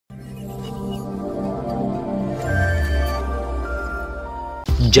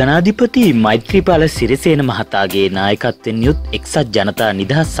ජනාධිපති මෛත්‍රීපාල සිරිසේන මහතාගේ නායකත්වයෙන් යුත් එක්සත් ජනතා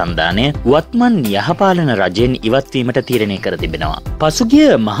නිදහස් සන්ධානය වත්මන් යහපාලන රජයෙන් ඉවත්වීමට තීරණය කර තිබෙනවා. පසුගිය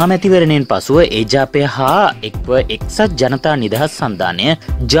මහමැතිවරණයෙන් පසුව ඒජාපය හා එක්ව එක්සත් ජනතා නිදහස් සන්ධානය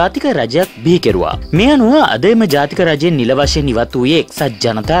ජාතික රජයක් බිහි කෙරුවා. මේ අනුව අද එම ජාතික රජයෙන් නිල වශයෙන් ඉවත් වූයේ එක්සත්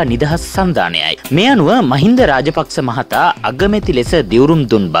ජනතා නිදහස් සන්ධානයයි. මේ අනුව මහින්ද රාජපක්ෂ මහතා අගමැති ලෙස දිවුරුම්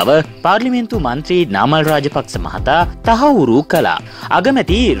දුන් බව පාර්ලිමේන්තු මන්ත්‍රී නාමල් රාජපක්ෂ මහතා තහවුරු කළා.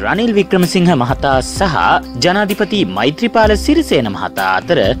 අගමැති රනිල් වික්‍රමසිංහ මහතා සහ ජනාධිපති මෛත්‍රීපාල සිරිසේන මහතා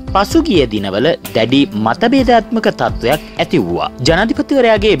අතර පසුගිය දිනවල දැඩි මතභේදාත්මක තත්ත්වයක් ඇති වුණා.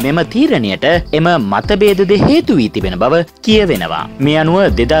 ජනාධිපතිවරයාගේ මෙම තීරණයට එම මතභේදද හේතු වී තිබෙන බව කියවෙනවා. මේ අනුව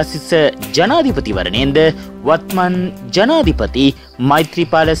 2020 ජනාධිපතිවරණයෙන්ද වත්මන් ජනාධිපති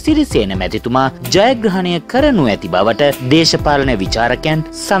මෛත්‍රීපාල සිරිසේන මැතිතුමා ජයග්‍රහණය කරනු ඇති බවට දේශපාලන විචාරකයන්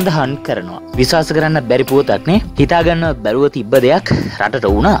සඳහන් කරනවා. විශ්වාස කරන්න බැරි පුවතක්නේ. හිතාගන්න බැරුව තිබ්බ දෙයක් රටට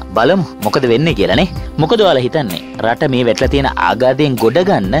වුණා. බලමු මොකද වෙන්නේ කියලානේ. මොකද ඔයාලා හිතන්නේ රට මේ වැටලා තියෙන ආගාධයෙන් ගොඩ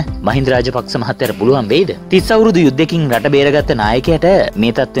ගන්න මහින්ද රාජපක්ෂ මහත්තයාට පුළුවන් වෙයිද? 30 අවුරුදු යුද්ධයකින් රට බේරගත්ත නායකයාට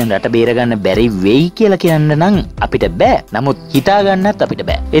මේ තත්ත්වෙන් රට බේරගන්න බැරි වෙයි කියලා කියන්න නම් අපිට බෑ. නමුත් හිතාගන්නත් අපිට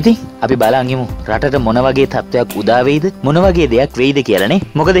බෑ. ඉතින් අපි බලන් ඉමු රටට මොන වගේ තත්ත්වයක් උදා වෙයිද මොන වගේ දෙයක් වෙයිද කියලානේ.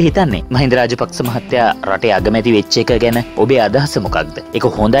 මොකද හිතන්නේ මහින්ද රාජපක්ෂ මහත්තයා රටේ අගමැති වෙච්ච එක ගැන ඔබේ අදහස මොකක්ද? ඒක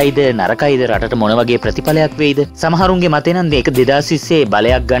හොඳයිද නරකයිද? රටට මොන වගේ ප්‍රතිඵලයක් වෙයිද? සමහරුන්ගේ මතේ නම් ඒක 2020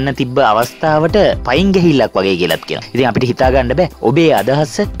 බලයක් ගන්න තිබ්බ අවස්ථාවට පයින් ගිහිල්ලක් වගේ කියලාත් කියනවා. ඉතින් අපිට හිතා ගන්න බෑ. ඔබේ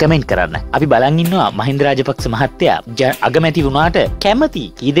අදහස කමෙන්ට් කරන්න. අපි බලන් ඉන්නවා මහින්ද රාජපක්ෂ මහත්තයා අගමැති වුණාට කැමති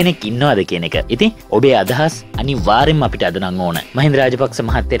කී දෙනෙක් ඉන්නවද කියන එක. ඉතින් ඔබේ අදහස් අනිවාර්යෙන්ම අපිට අද නම් ඕන. මහින්ද රාජපක්ෂ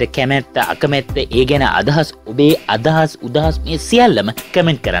මහත්තයාට කැමැත්ත අකමැත්ත ඒ ගැන අදහස් ඔබේ අදහස් උදහස් මේ සියල්ලම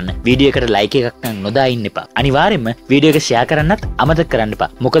කමෙන්ට් කරන්න. වීඩියෝ එකට ලයික් එකක් නම් නොදා ඉන්න එපා. අනිවාර්යෙන්ම වීඩියෝ එක ෂෙයා කරන්නත් අමතක කරන්න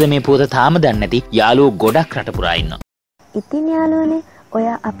එපා. මොකද මේ පුවත තාම දන්නේ නැති යාළුවෝ ගොඩක් රට පුරා ඉන්නවා. ඉතින් යාළුවනේ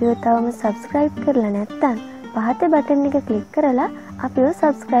ඔයා අපිව තවම සබ්ස්ක්‍රයිබ් කරලා නැත්නම් පහතේ බටන් එක ක්ලික් කරලා අපිව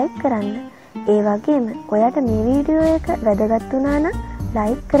සබ්ස්ක්‍රයිබ් කරන්න. ඒ වගේම ඔයාට මේ වීඩියෝ එක වැදගත් වුණා නම්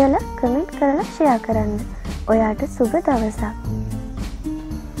ලයික් කරලා කමෙන්ට් කරලා ෂෙයා කරන්න. ඔයාට සුබ දවසක්.